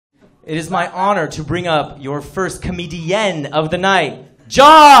It is my honor to bring up your first comedienne of the night,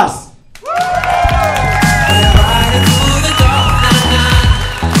 Joss!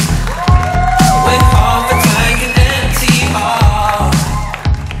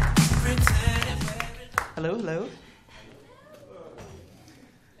 Hello, hello.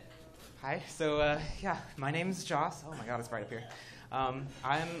 Hi, so yeah, my name's Joss. Oh my god, it's right up here. I'm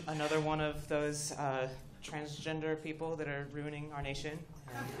another one of those transgender people that are ruining our nation,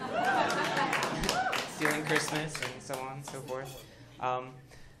 and stealing Christmas, and so on and so forth.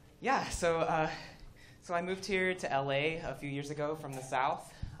 Yeah, so I moved here to LA a few years ago from the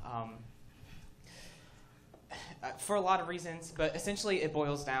South. For a lot of reasons, but essentially it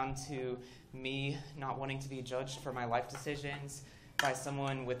boils down to me not wanting to be judged for my life decisions by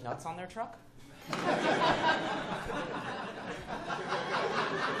someone with nuts on their truck.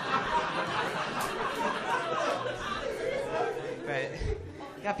 But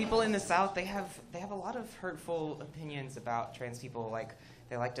yeah, people in the South, they have a lot of hurtful opinions about trans people. Like,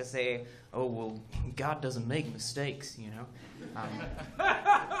 they like to say, "Oh, well, God doesn't make mistakes," you know.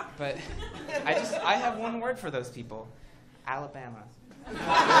 But I have one word for those people: Alabama.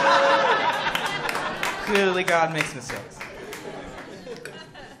 Clearly, God makes mistakes.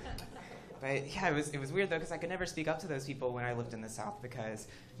 But yeah, it was weird though, because I could never speak up to those people when I lived in the South because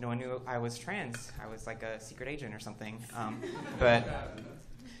no one knew I was trans. I was like a secret agent or something.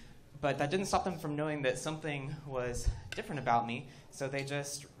 But that didn't stop them from knowing that something was different about me. So they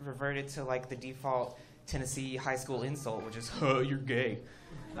just reverted to like the default Tennessee high school insult, which is, "Oh, you're gay."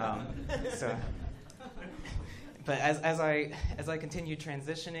 But as I continued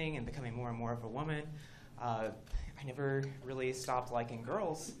transitioning and becoming more and more of a woman, I never really stopped liking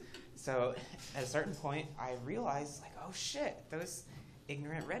girls. So at a certain point, I realized, like, oh shit, those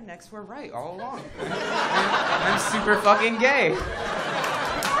ignorant rednecks were right all along. I'm super fucking gay.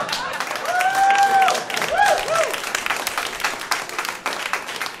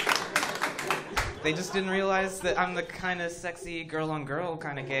 They just didn't realize that I'm the kind of sexy girl-on-girl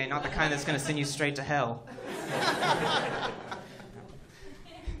kind of gay, not the kind that's going to send you straight to hell.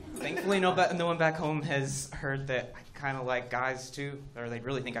 Thankfully, no one back home has heard that I kind of like guys too, or they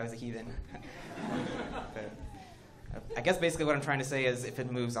really think I was a heathen. But I guess basically what I'm trying to say is, if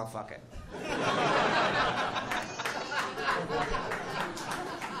it moves, I'll fuck it.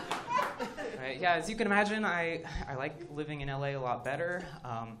 Right, yeah, as you can imagine, I like living in LA a lot better.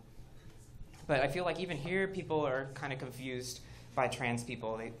 But I feel like even here, people are kind of confused by trans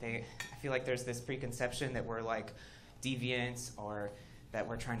people. I feel like there's this preconception that we're like deviants, or that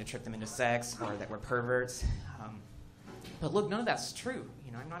we're trying to trip them into sex, or that we're perverts. But look, none of that's true.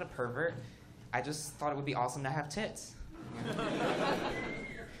 You know, I'm not a pervert. I just thought it would be awesome to have tits. You know?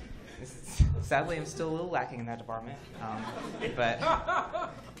 Sadly, I'm still a little lacking in that department. But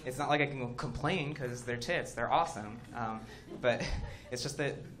it's not like I can complain because they're tits. They're awesome. But it's just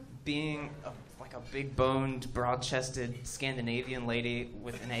that being like a big-boned, broad-chested Scandinavian lady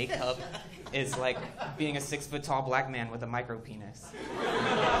with an A cup is like being a 6-foot-tall black man with a micro-penis.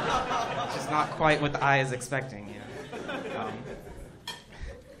 It's just not quite what the eye is expecting, you know.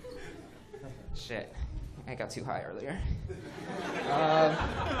 Shit, I got too high earlier.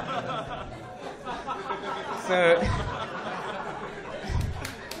 So.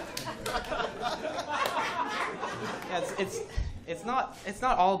 Yeah, it's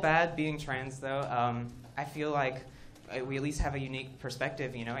not all bad being trans though. I feel like we at least have a unique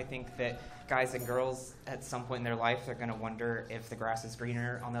perspective. You know, I think that guys and girls at some point in their life are going to wonder if the grass is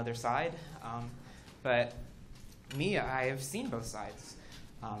greener on the other side. But me, I have seen both sides.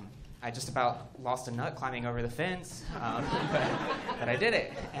 I just about lost a nut climbing over the fence, but I did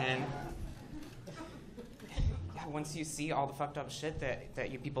it. And yeah, once you see all the fucked up shit that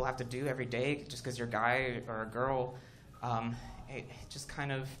you people have to do every day just because you're a guy or a girl, it just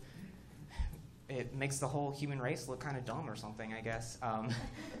kind of, it makes the whole human race look kind of dumb or something, I guess.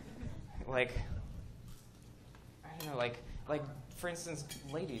 Like, I don't know, like for instance,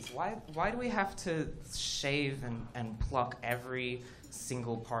 ladies, why do we have to shave and pluck every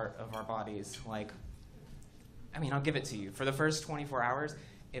single part of our bodies? Like, I mean, I'll give it to you. For the first 24 hours,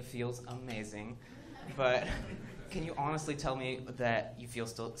 it feels amazing, but can you honestly tell me that you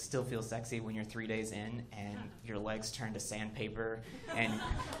still feel sexy when you're 3 days in and your legs turn to sandpaper and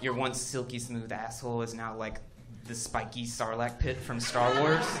your once silky smooth asshole is now like the spiky Sarlacc pit from Star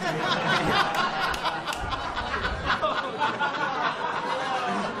Wars?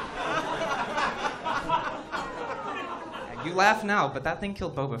 You laugh now, but that thing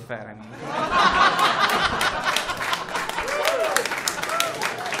killed Boba Fett, I mean.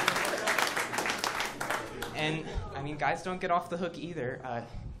 And, I mean, guys don't get off the hook either.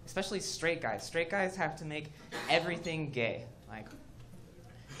 especially straight guys. Straight guys have to make everything gay. Like,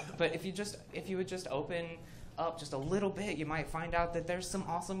 but if you would just open up just a little bit, you might find out that there's some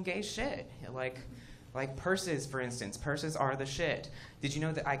awesome gay shit. Like purses, for instance. Purses are the shit. Did you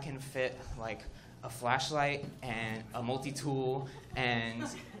know that I can fit like a flashlight and a multi-tool and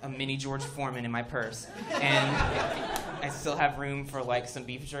a mini George Foreman in my purse, and I still have room for like some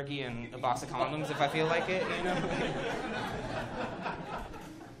beef jerky and a box of condoms if I feel like it, you know?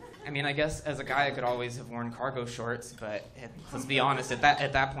 I mean, I guess as a guy I could always have worn cargo shorts, but let's be honest, at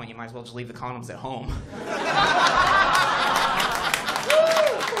that point you might as well just leave the condoms at home.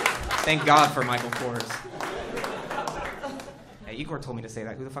 Thank God for Michael Kors. Hey, Igor told me to say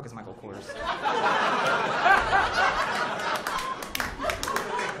that. Who the fuck is Michael Kors?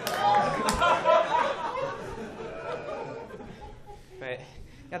 But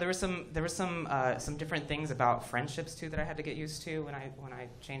yeah, there were some different things about friendships too that I had to get used to when I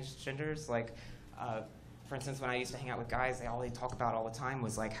changed genders. Like, for instance, when I used to hang out with guys, all they talk about all the time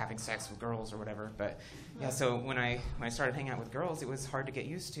was like having sex with girls or whatever. But yeah, so when I started hanging out with girls, it was hard to get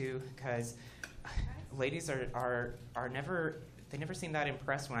used to because ladies are never. They never seem that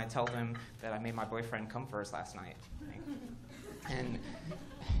impressed when I tell them that I made my boyfriend come first last night.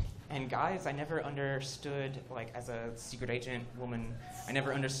 And guys, I never understood, like as a secret agent woman, I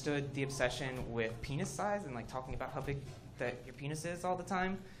never understood the obsession with penis size and like talking about how big that your penis is all the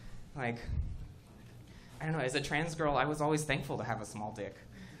time. Like, I don't know, as a trans girl, I was always thankful to have a small dick.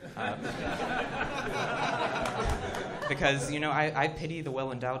 Because, you know, I pity the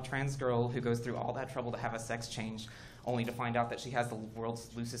well-endowed trans girl who goes through all that trouble to have a sex change only to find out that she has the world's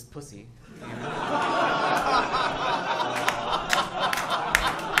loosest pussy. You know?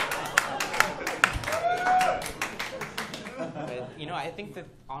 But, you know, I think that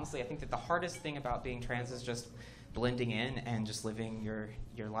the hardest thing about being trans is just blending in and just living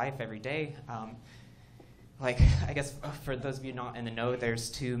your life every day. Like, I guess for those of you not in the know, there's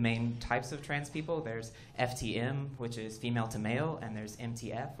two main types of trans people. There's FTM, which is female to male, and there's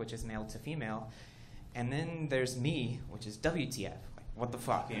MTF, which is male to female. And then there's me, which is WTF. Like, what the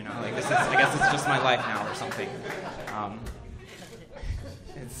fuck, you know? Like, I guess it's just my life now or something.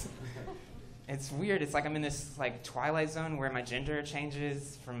 It's weird. It's like I'm in this like twilight zone where my gender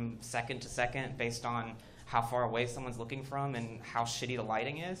changes from second to second based on how far away someone's looking from and how shitty the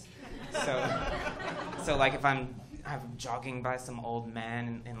lighting is. So like if I'm jogging by some old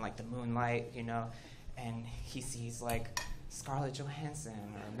man in like the moonlight, you know, and he sees like Scarlett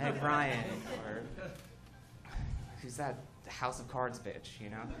Johansson or Meg Ryan or who's that House of Cards bitch, you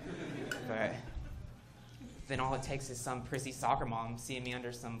know? But then all it takes is some prissy soccer mom seeing me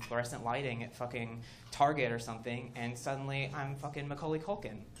under some fluorescent lighting at fucking Target or something, and suddenly I'm fucking Macaulay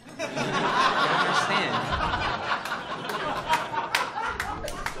Culkin. You don't understand.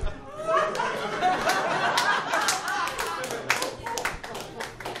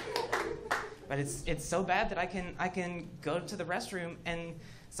 But it's so bad that I can go to the restroom and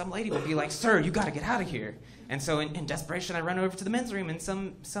some lady will be like, "Sir, you gotta get out of here." And so in desperation, I run over to the men's room and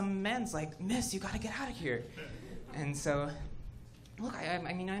some man's like, "Miss, you gotta get out of here." And so, look,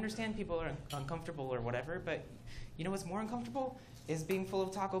 I mean, I understand people are uncomfortable or whatever, but you know what's more uncomfortable? Is being full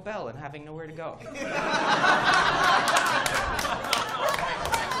of Taco Bell and having nowhere to go.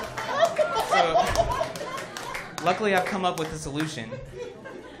 So, luckily I've come up with a solution.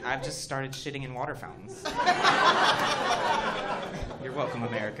 I've just started shitting in water fountains. You're welcome,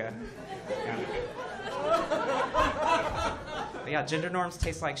 America. Yeah. But yeah, gender norms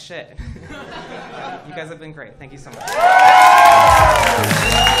taste like shit. You guys have been great. Thank you so much.